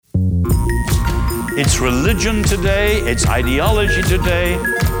It's religion today, it's ideology today,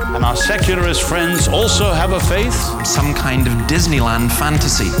 and our secularist friends also have a faith. Some kind of Disneyland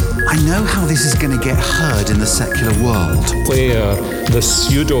fantasy. I know how this is going to get heard in the secular world. Where the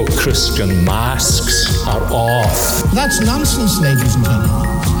pseudo-Christian masks are off. That's nonsense, ladies and gentlemen.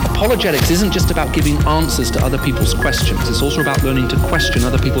 Apologetics isn't just about giving answers to other people's questions. It's also about learning to question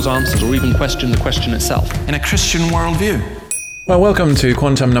other people's answers, or even question the question itself. In a Christian worldview. Well, welcome to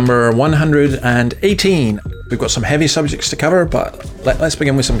Quantum number 118. We've got some heavy subjects to cover, but let's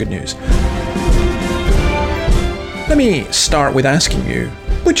begin with some good news. Let me start with asking you,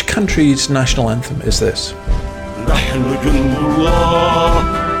 which country's national anthem is this?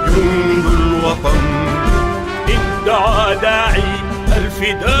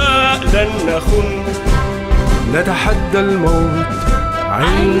 نتحدى الموت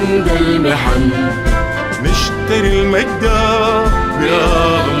عند المحن نشتري المجد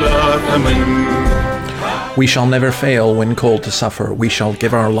بأغلى ثمن. We shall never fail when called to suffer. We shall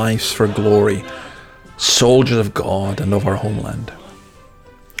give our lives for glory. Soldiers of God and of our homeland.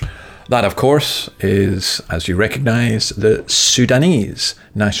 That, of course, is, as you recognise, the Sudanese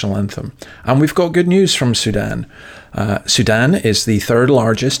national anthem. And we've got good news from Sudan. Sudan is the third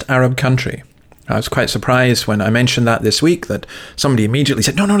largest Arab country. I was quite surprised when I mentioned that this week, that somebody immediately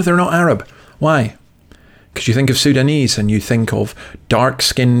said, no, they're not Arab. Why? Because you think of Sudanese and you think of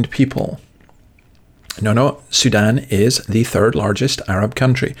dark-skinned people. No, Sudan is the third largest Arab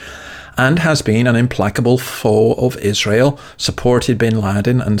country and has been an implacable foe of Israel, supported bin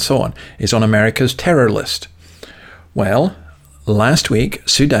Laden and so on, is on America's terror list. Well, last week,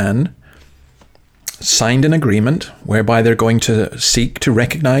 Sudan signed an agreement whereby they're going to seek to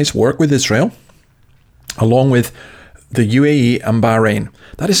recognise work with Israel, along with the UAE and Bahrain.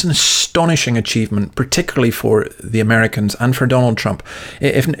 That is an astonishing achievement, particularly for the Americans and for Donald Trump.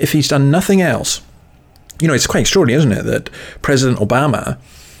 If he's done nothing else, it's quite extraordinary, isn't it, that President Obama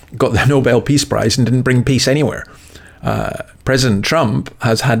got the Nobel Peace Prize and didn't bring peace anywhere. President Trump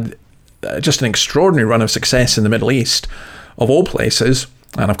has had just an extraordinary run of success in the Middle East, of all places,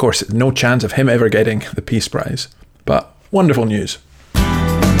 and of course, no chance of him ever getting the Peace Prize. But wonderful news.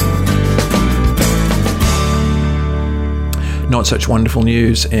 Not such wonderful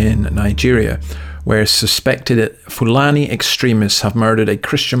news in Nigeria, where suspected Fulani extremists have murdered a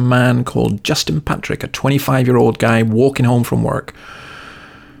Christian man called Justin Patrick, a 25-year-old guy walking home from work.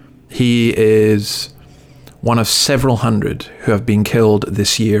 He is one of several hundred who have been killed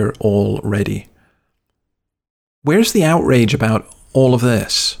this year already. Where's the outrage about all of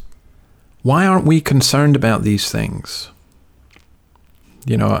this? Why aren't we concerned about these things?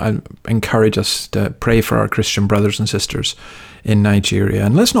 I encourage us to pray for our Christian brothers and sisters in Nigeria.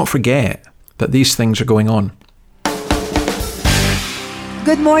 And let's not forget that these things are going on.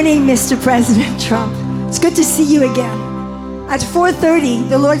 Good morning, Mr. President Trump. It's good to see you again. At 4:30,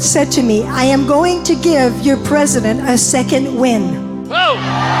 the Lord said to me, I am going to give your president a second win. Whoa!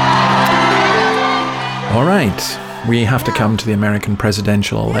 All right. We have to come to the American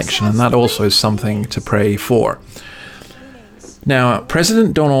presidential election, and that also is something to pray for. Now,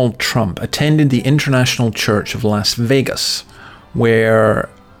 President Donald Trump attended the International Church of Las Vegas, where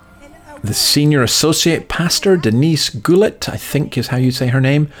the senior associate pastor, Denise Goulet, I think is how you say her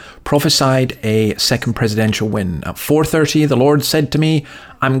name, prophesied a second presidential win. At 4:30, the Lord said to me,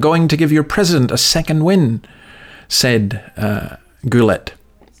 I'm going to give your president a second win, said Goulet.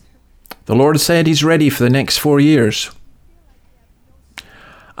 The Lord said he's ready for the next 4 years.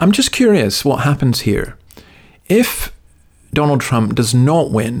 I'm just curious what happens here. If Donald Trump does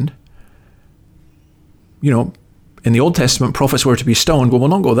not win, in the Old Testament, prophets were to be stoned. Well, we'll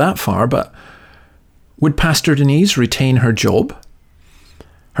not go that far, but would Pastor Denise retain her job?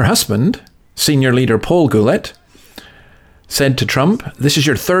 Her husband, senior leader Paul Goulet, said to Trump, this is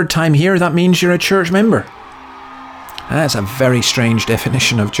your third time here, that means you're a church member. That's a very strange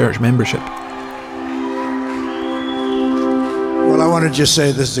definition of church membership. Well, I want to just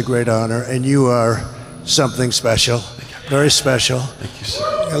say this is a great honor, and you are something special, very special. Thank you, sir.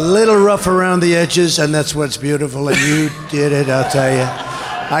 A little rough around the edges, and that's what's beautiful, and you did it, I'll tell you.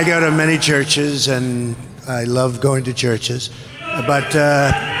 I go to many churches, and I love going to churches, but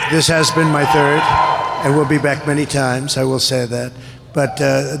this has been my third, and we'll be back many times, I will say that. But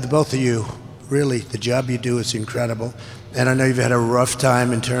the both of you, really, the job you do is incredible, and I know you've had a rough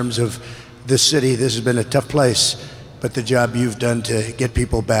time in terms of this city. This has been a tough place, but the job you've done to get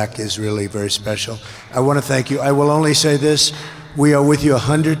people back is really very special. I want to thank you. I will only say this. We are with you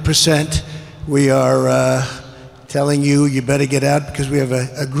 100%. We are telling you, you better get out, because we have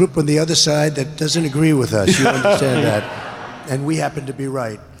a group on the other side that doesn't agree with us. You understand that? And we happen to be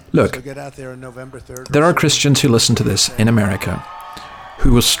right. Look, So get out there on November 3rd. there are Christians who listen to this in America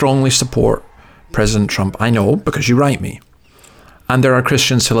who will strongly support President Trump. I know, because you write me. And there are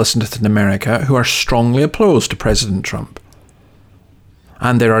Christians who listen to it in America who are strongly opposed to President Trump.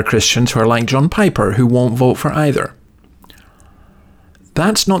 And there are Christians who are like John Piper who won't vote for either.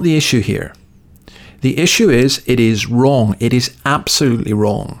 That's not the issue here. The issue is it is wrong. It is absolutely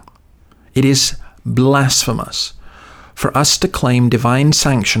wrong. It is blasphemous for us to claim divine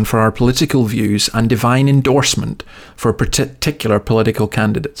sanction for our political views and divine endorsement for particular political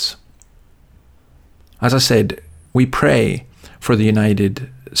candidates. As I said, we pray for the United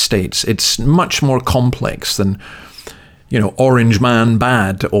States. It's much more complex than, Orange Man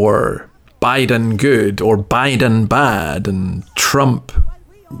bad or Biden good or Biden bad and Trump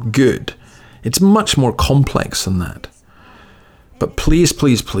good. It's much more complex than that. But please,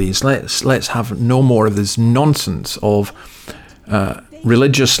 please, please, let's have no more of this nonsense of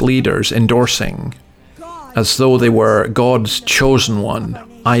religious leaders endorsing as though they were God's chosen one,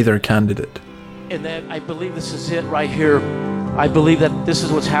 either candidate. And that I believe this is it right here. I believe that this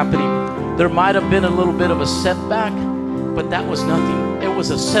is what's happening. There might have been a little bit of a setback, but that was nothing. It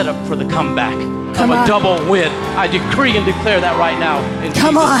was a setup for the comeback of a double win. I decree and declare that right now in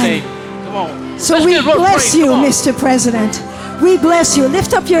Jesus' name. Come on. So we bless you, Mr. President. We bless you.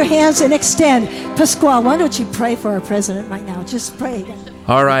 Lift up your hands and extend. Pasquale, why don't you pray for our president right now? Just pray.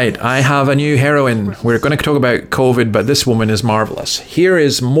 All right, I have a new heroine. We're going to talk about COVID, but this woman is marvellous. Here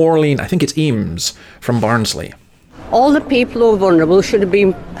is Maureen, I think it's Eames, from Barnsley. All the people who are vulnerable should have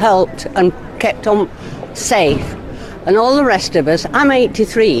been helped and kept on safe. And all the rest of us, I'm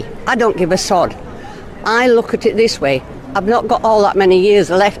 83. I don't give a sod. I look at it this way. I've not got all that many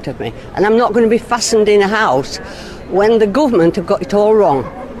years left of me. And I'm not going to be fastened in a house when the government have got it all wrong.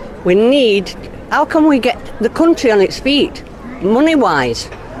 How can we get the country on its feet, money-wise?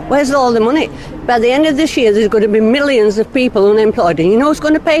 Where's all the money? By the end of this year, there's going to be millions of people unemployed. And you know who's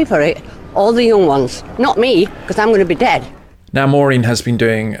going to pay for it? All the young ones. Not me, because I'm going to be dead. Now, Maureen has been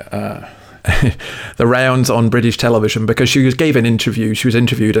doing the rounds on British television because she gave an interview. She was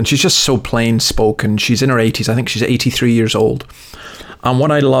interviewed and she's just so plain spoken. She's in her 80s. I think she's 83 years old. And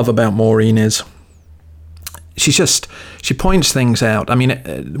what I love about Maureen is she points things out. I mean,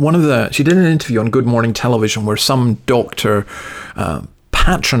 she did an interview on Good Morning Television where some doctor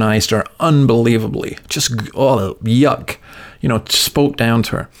patronized her unbelievably. Just, yuck. Spoke down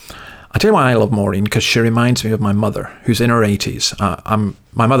to her. I tell you why I love Maureen, because she reminds me of my mother, who's in her 80s.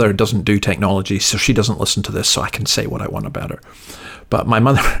 My mother doesn't do technology, so she doesn't listen to this, so I can say what I want about her. But my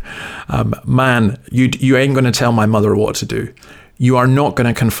mother, man, you ain't going to tell my mother what to do. You are not going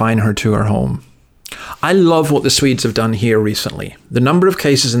to confine her to her home. I love what the Swedes have done here recently. The number of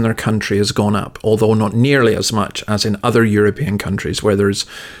cases in their country has gone up, although not nearly as much as in other European countries, where there's,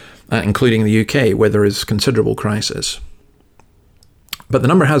 including the UK, where there is considerable crisis. But the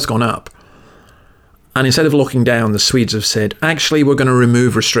number has gone up. And instead of looking down, the Swedes have said, actually, we're going to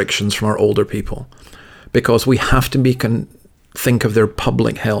remove restrictions from our older people because we have to think of their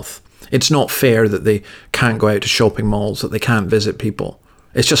public health. It's not fair that they can't go out to shopping malls, that they can't visit people.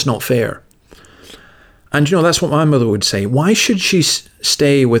 It's just not fair. And, that's what my mother would say. Why should she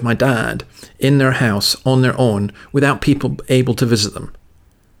stay with my dad in their house on their own without people able to visit them?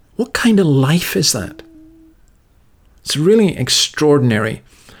 What kind of life is that? It's really extraordinary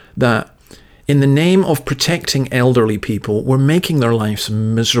that in the name of protecting elderly people, we're making their lives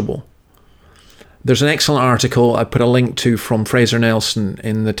miserable. There's an excellent article I put a link to from Fraser Nelson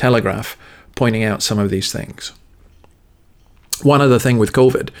in The Telegraph pointing out some of these things. One other thing with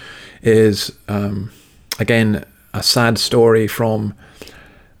COVID is, again, a sad story from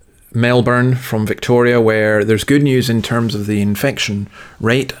Melbourne, from Victoria, where there's good news in terms of the infection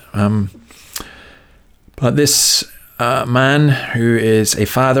rate. But this man who is a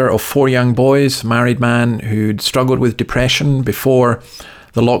father of 4 young boys, married man who'd struggled with depression before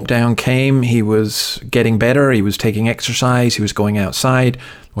the lockdown came. He was getting better. He was taking exercise. He was going outside.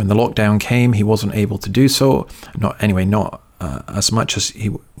 When the lockdown came, he wasn't able to do so. Not as much as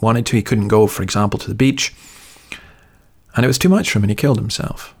he wanted to. He couldn't go, for example, to the beach. And it was too much for him and he killed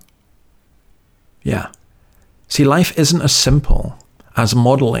himself. Yeah. See, life isn't as simple as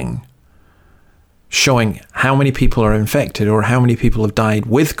modelling showing how many people are infected or how many people have died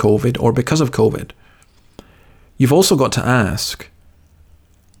with COVID or because of COVID. You've also got to ask,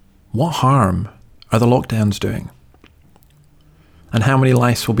 what harm are the lockdowns doing? And how many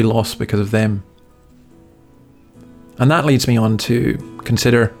lives will be lost because of them? And that leads me on to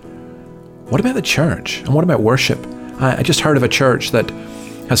consider, what about the church? And what about worship? I just heard of a church that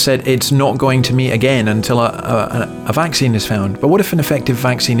has said it's not going to meet again until a vaccine is found. But what if an effective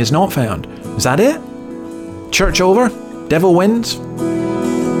vaccine is not found? Is that it? Church over? Devil wins?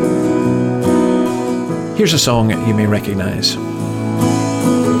 Here's a song you may recognize. Light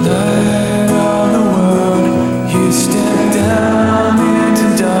of the world, you step down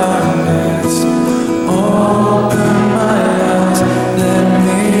into darkness. Open my eyes, let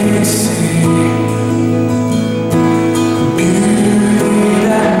me see beauty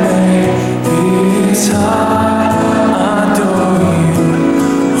that made this heart adore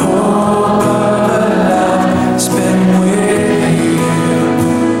you. Hope of a life spent with you.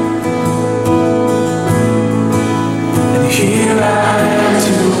 And here I am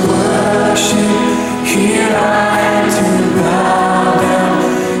to worship, here I am to bow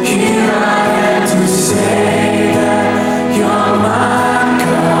down, here I am to say that you're my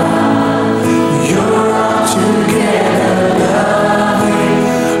God. You're altogether lovely,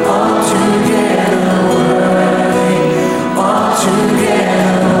 altogether worthy,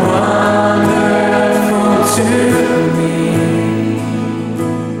 altogether wonderful to me.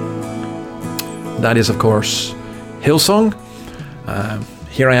 That is, of course, Hillsong.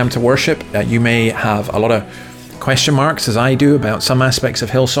 Here I am to worship. You may have a lot of question marks, as I do, about some aspects of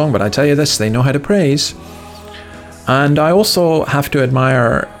Hillsong, but I tell you this, they know how to praise. And I also have to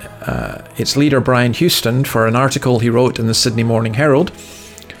admire its leader, Brian Houston, for an article he wrote in the Sydney Morning Herald,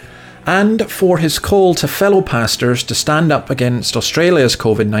 and for his call to fellow pastors to stand up against Australia's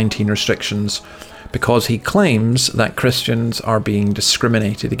COVID-19 restrictions, because he claims that Christians are being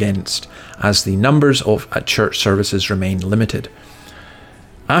discriminated against as the numbers of church services remain limited.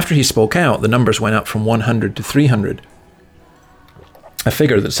 After he spoke out, the numbers went up from 100 to 300, a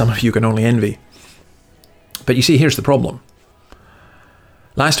figure that some of you can only envy. But you see, here's the problem.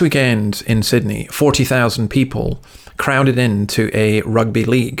 Last weekend in Sydney, 40,000 people crowded into a rugby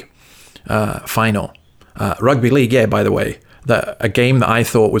league final. Rugby league, yeah, by the way, a game that I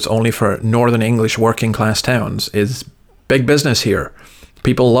thought was only for Northern English working class towns is big business here.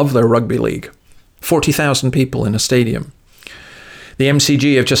 People love their rugby league. 40,000 people in a stadium. The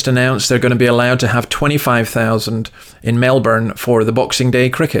MCG have just announced they're going to be allowed to have 25,000 in Melbourne for the Boxing Day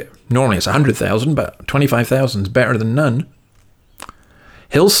cricket. Normally it's 100,000, but 25,000 is better than none.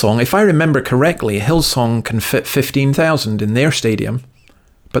 Hillsong, if I remember correctly, Hillsong can fit 15,000 in their stadium,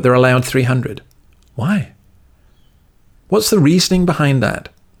 but they're allowed 300. Why? What's the reasoning behind that?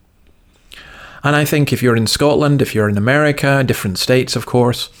 And I think if you're in Scotland, if you're in America, different states, of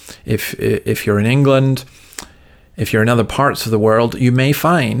course, if you're in England, if you're in other parts of the world, you may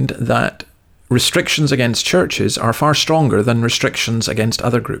find that restrictions against churches are far stronger than restrictions against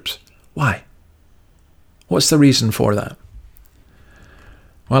other groups. Why? What's the reason for that?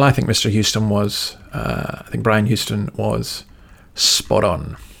 Well, I think Brian Houston was spot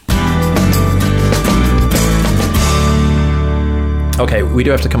on. Okay, we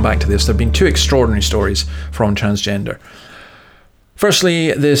do have to come back to this. There have been two extraordinary stories from transgender.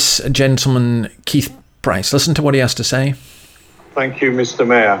 Firstly, this gentleman, Keith Price. Listen to what he has to say. Thank you, Mr.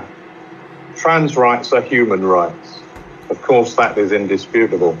 Mayor. Trans rights are human rights. Of course, that is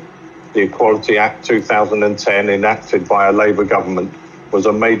indisputable. The Equality Act 2010, enacted by a Labour government, was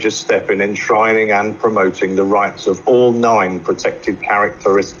a major step in enshrining and promoting the rights of all 9 protected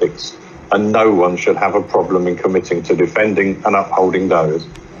characteristics, and no one should have a problem in committing to defending and upholding those.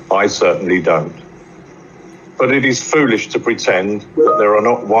 I certainly don't. But it is foolish to pretend that there are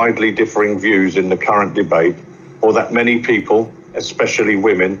not widely differing views in the current debate, or that many people, especially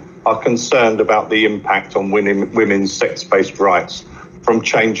women, are concerned about the impact on women's sex-based rights from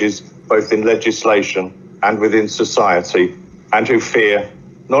changes both in legislation and within society, and who fear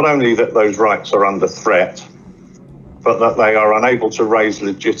not only that those rights are under threat, but that they are unable to raise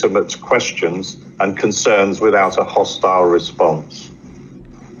legitimate questions and concerns without a hostile response.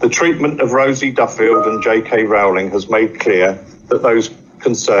 The treatment of Rosie Duffield and J.K. Rowling has made clear that those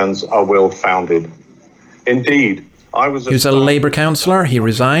concerns are well-founded. Indeed, he was a Labour councillor. He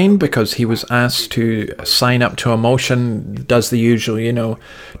resigned because he was asked to sign up to a motion, does the usual,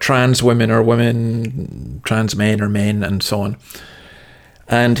 trans women are women, trans men are men, and so on.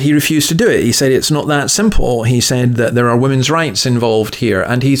 And he refused to do it. He said it's not that simple. He said that there are women's rights involved here,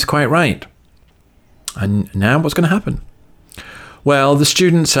 and he's quite right. And now what's going to happen? Well, the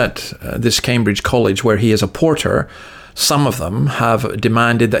students at this Cambridge college where he is a porter, some of them have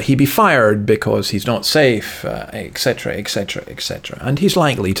demanded that he be fired because he's not safe, etc., etc., etc. And he's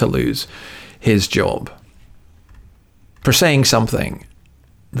likely to lose his job for saying something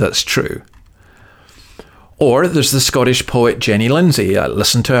that's true. Or there's the Scottish poet Jenny Lindsay.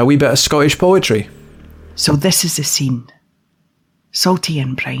 Listen to a wee bit of Scottish poetry. So this is the scene. salty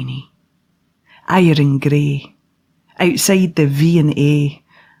and briny, iron grey, outside the V&A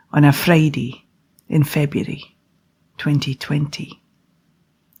on a Friday in February 2020.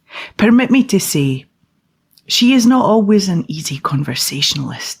 Permit me to say, she is not always an easy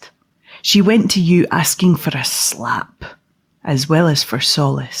conversationalist. She went to you asking for a slap, as well as for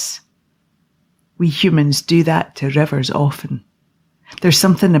solace. We humans do that to rivers often. There's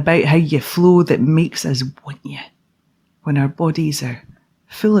something about how you flow that makes us want you, when our bodies are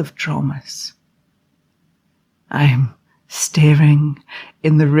full of traumas. I'm staring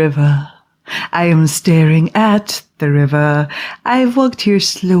in the river. I am staring at the river. I've walked here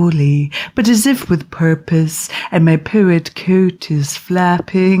slowly, but as if with purpose, and my poet coat is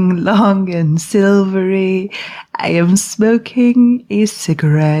flapping, long and silvery. I am smoking a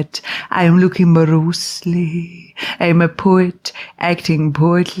cigarette. I am looking morosely. I am a poet acting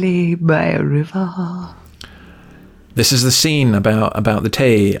poetry by a river. This is the scene about the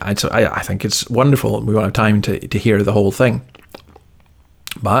Tay. I think it's wonderful. We won't have time to hear the whole thing.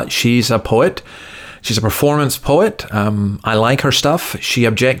 But she's a poet. She's a performance poet. I like her stuff. She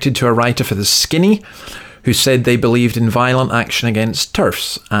objected to a writer for The Skinny, who said they believed in violent action against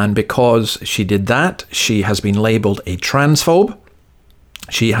TERFs. And because she did that, she has been labelled a transphobe.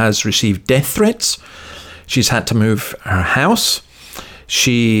 She has received death threats. She's had to move her house.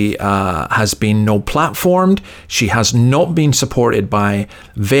 She has been no platformed. She has not been supported by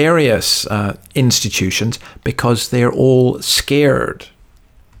various institutions because they're all scared.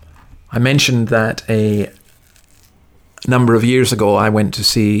 I mentioned that a number of years ago I went to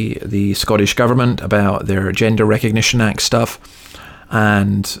see the Scottish Government about their Gender Recognition Act stuff,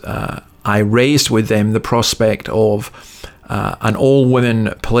 and I raised with them the prospect of an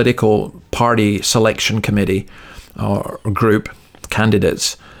all-women political party selection committee or group,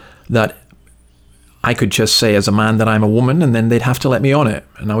 candidates, that I could just say as a man that I'm a woman, and then they'd have to let me on it,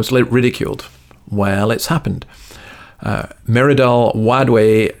 and I was ridiculed. Well, it's happened. Miradol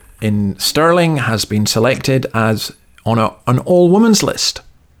Wadwe in Stirling has been selected as on an all-women's list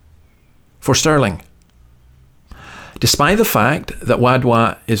for Stirling. Despite the fact that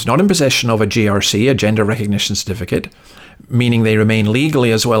Wadwa is not in possession of a GRC, a gender recognition certificate, meaning they remain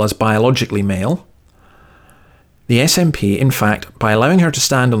legally as well as biologically male, the SNP, in fact, by allowing her to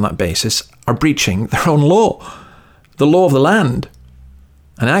stand on that basis, are breaching their own law, the law of the land.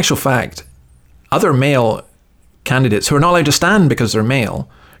 And in actual fact, other male candidates who are not allowed to stand because they're male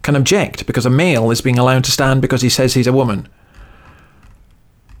can object because a male is being allowed to stand because he says he's a woman.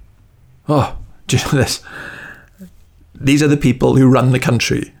 Oh, do you know this? These are the people who run the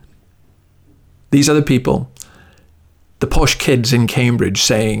country. These are the people, the posh kids in Cambridge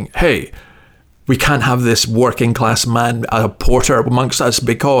saying, hey, we can't have this working class man, a porter amongst us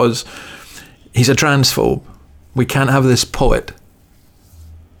because he's a transphobe. We can't have this poet.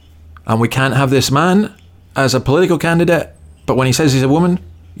 And we can't have this man as a political candidate, but when he says he's a woman,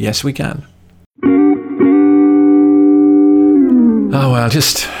 yes, we can. Oh, well,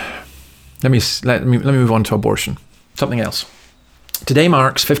 just let me move on to abortion. Something else. Today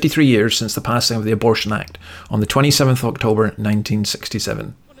marks 53 years since the passing of the Abortion Act on the 27th of October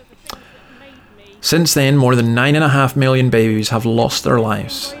 1967. Since then, more than 9.5 million babies have lost their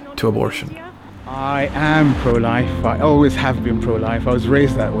lives to abortion. I am pro-life. I always have been pro-life. I was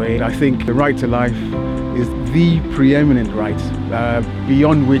raised that way. I think the right to life is the preeminent right,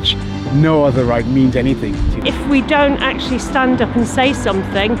 beyond which no other right means anything. If we don't actually stand up and say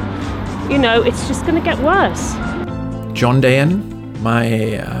something, it's just going to get worse. John Dayan,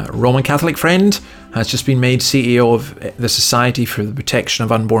 my Roman Catholic friend, has just been made CEO of the Society for the Protection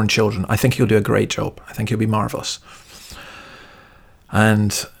of Unborn Children. I think he'll do a great job. I think he'll be marvellous.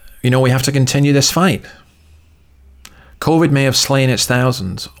 And, we have to continue this fight. COVID may have slain its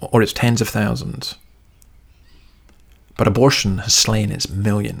thousands or its tens of thousands, but abortion has slain its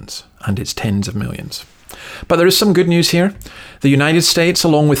millions and its tens of millions. But there is some good news here. The United States,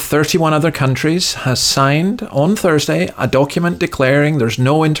 along with 31 other countries, has signed on Thursday a document declaring there's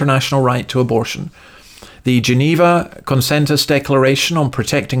no international right to abortion. The Geneva Consensus Declaration on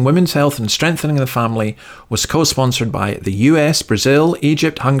Protecting Women's Health and Strengthening the Family was co-sponsored by the US, Brazil,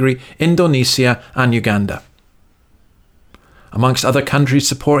 Egypt, Hungary, Indonesia and Uganda. Amongst other countries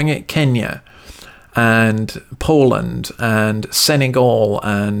supporting it, Kenya and Poland and Senegal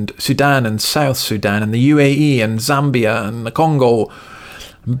and Sudan and South Sudan and the UAE and Zambia and the Congo,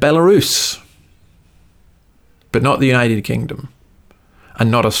 and Belarus, but not the United Kingdom and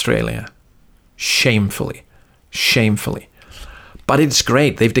not Australia. Shamefully. But it's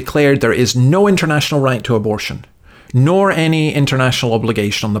great. They've declared there is no international right to abortion, nor any international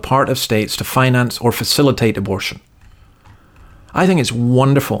obligation on the part of states to finance or facilitate abortion. I think it's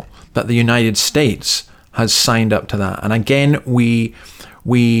wonderful that the United States has signed up to that. And again,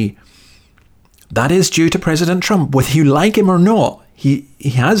 that is due to President Trump. Whether you like him or not, he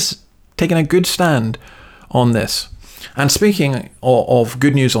has taken a good stand on this. And speaking of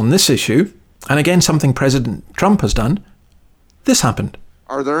good news on this issue, and again, something President Trump has done, this happened.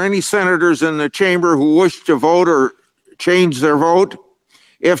 Are there any senators in the chamber who wish to vote or change their vote?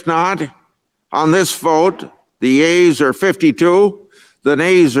 If not, on this vote, the yeas are 52, the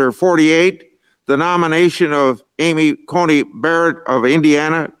nays are 48. The nomination of Amy Coney Barrett of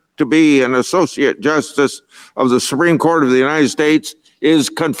Indiana to be an Associate Justice of the Supreme Court of the United States is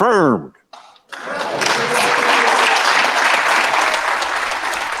confirmed.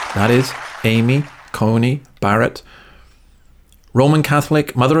 That is Amy Coney Barrett, Roman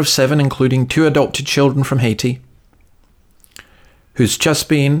Catholic, mother of 7, including 2 adopted children from Haiti, who's just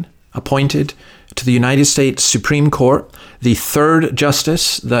been appointed to the United States Supreme Court, the 3rd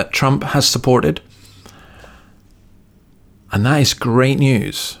justice that Trump has supported. And that is great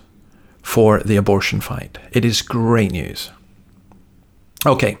news for the abortion fight. It is great news.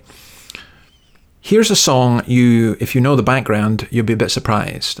 Okay. Here's a song if you know the background, you'll be a bit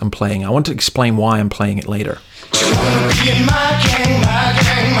surprised I'm playing. I want to explain why I'm playing it later. You wanna be in my gang, my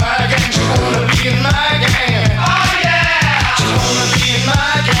gang, my gang. You wanna be in my gang. Oh yeah! You wanna be in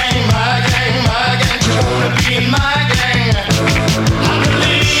my gang, my gang, my gang. You wanna be in my gang. I'm the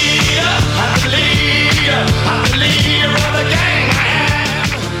leader, I'm the leader, I'm the leader of the gang I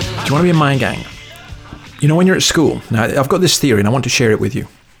am. Do you want to be in my gang? You know, when you're at school, now I've got this theory and I want to share it with you.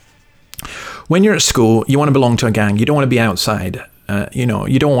 When you're at school, you want to belong to a gang. You don't want to be outside. You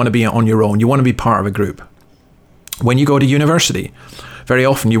don't want to be on your own. You want to be part of a group. When you go to university, very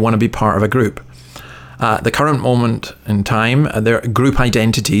often you want to be part of a group. At the current moment in time, their group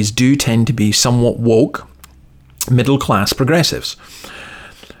identities do tend to be somewhat woke, middle-class progressives.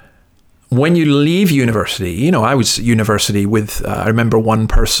 When you leave university, I was at university with, I remember one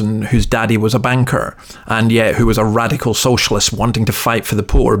person whose daddy was a banker and yet who was a radical socialist wanting to fight for the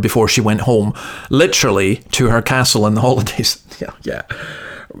poor before she went home, literally to her castle in the holidays. Yeah.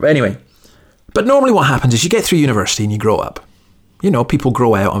 Anyway, but normally what happens is you get through university and you grow up. People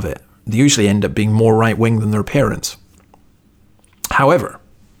grow out of it. They usually end up being more right-wing than their parents. However,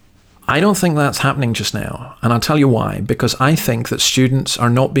 I don't think that's happening just now, and I'll tell you why. Because I think that students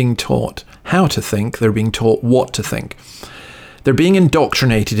are not being taught how to think, they're being taught what to think. They're being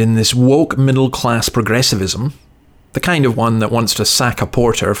indoctrinated in this woke middle-class progressivism, the kind of one that wants to sack a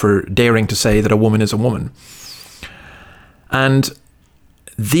porter for daring to say that a woman is a woman. And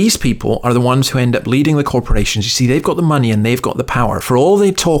these people are the ones who end up leading the corporations. You see, they've got the money and they've got the power. For all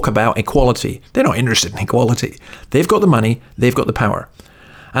they talk about equality, they're not interested in equality. They've got the money, they've got the power.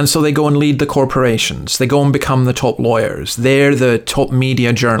 And so they go and lead the corporations. They go and become the top lawyers. They're the top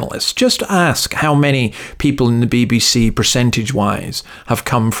media journalists. Just ask how many people in the BBC, percentage-wise, have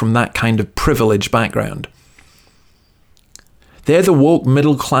come from that kind of privileged background. They're the woke,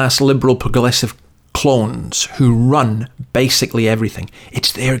 middle-class, liberal, progressive clones who run basically everything.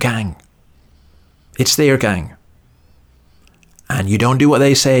 It's their gang. It's their gang. And you don't do what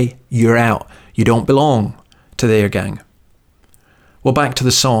they say, you're out. You don't belong to their gang. Well, back to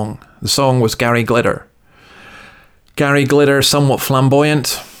the song. The song was Gary Glitter. Gary Glitter, somewhat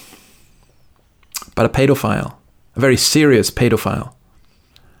flamboyant, but a pedophile. A very serious pedophile.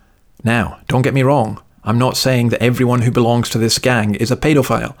 Now, don't get me wrong. I'm not saying that everyone who belongs to this gang is a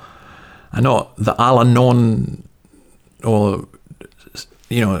pedophile. I'm not the Al-Anon or,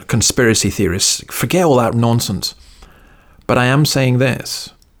 conspiracy theorists. Forget all that nonsense. But I am saying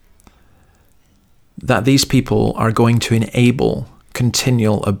this, that these people are going to enable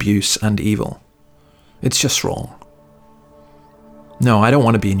continual abuse and evil. It's just wrong. No, I don't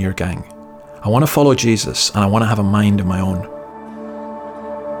want to be in your gang. I want to follow Jesus and I want to have a mind of my own.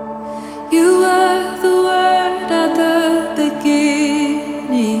 You were the word at the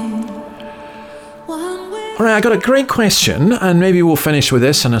beginning. All right, I got a great question, and maybe we'll finish with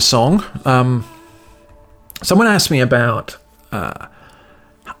this in a song. Someone asked me about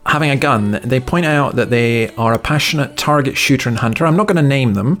having a gun. They point out that they are a passionate target shooter and hunter. I'm not going to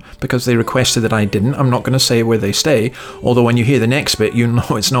name them because they requested that I didn't. I'm not going to say where they stay, although when you hear the next bit, you know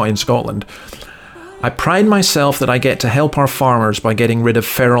it's not in Scotland. I pride myself that I get to help our farmers by getting rid of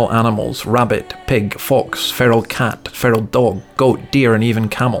feral animals, rabbit, pig, fox, feral cat, feral dog, goat, deer, and even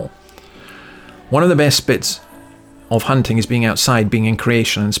camel. One of the best bits of hunting is being outside, being in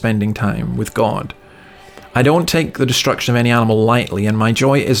creation and spending time with God. I don't take the destruction of any animal lightly, and my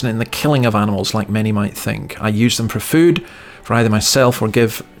joy isn't in the killing of animals like many might think. I use them for food, for either myself or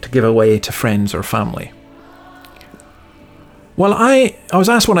to give away to friends or family. Well, I was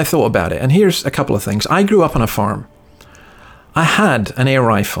asked what I thought about it, and here's a couple of things. I grew up on a farm. I had an air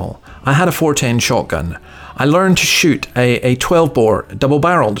rifle. I had a 410 shotgun. I learned to shoot a 12-bore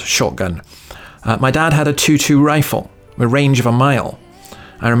double-barreled shotgun. My dad had a 2.2 rifle, a range of a mile.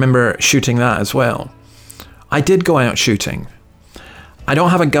 I remember shooting that as well. I did go out shooting. I don't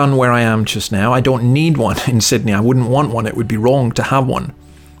have a gun where I am just now. I don't need one in Sydney. I wouldn't want one. It would be wrong to have one.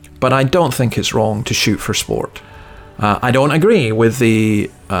 But I don't think it's wrong to shoot for sport. I don't agree with the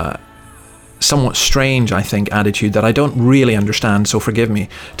somewhat strange, I think, attitude that I don't really understand, so forgive me,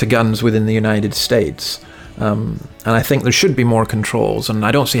 to guns within the United States. And I think there should be more controls, and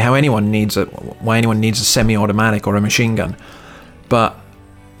I don't see how why anyone needs a semi-automatic or a machine gun. But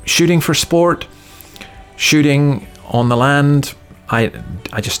shooting for sport, shooting on the land, I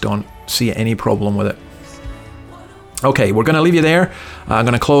just don't see any problem with it. Okay, we're going to leave you there. I'm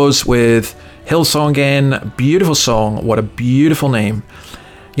going to close with Hillsong again. Beautiful song. What a beautiful name.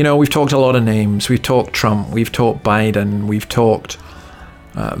 You know, we've talked a lot of names. We've talked Trump. We've talked Biden. We've talked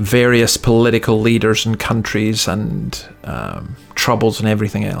various political leaders and countries and troubles and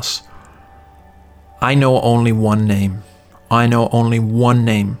everything else. I know only one name. I know only one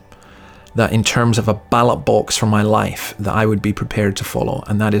name that in terms of a ballot box for my life that I would be prepared to follow,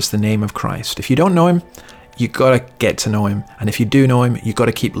 and that is the name of Christ. If you don't know him, you got to get to know him. And if you do know him, you got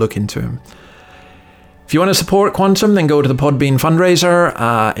to keep looking to him. If you want to support Quantum, then go to the Podbean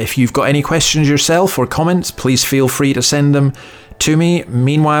fundraiser. If you've got any questions yourself or comments, please feel free to send them to me.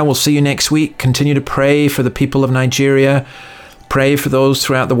 Meanwhile, we'll see you next week. Continue to pray for the people of Nigeria. Pray for those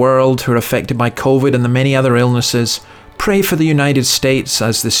throughout the world who are affected by COVID and the many other illnesses. Pray for the United States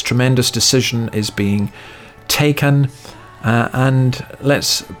as this tremendous decision is being taken. And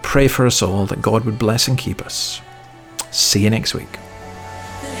let's pray for us all that God would bless and keep us. See you next week.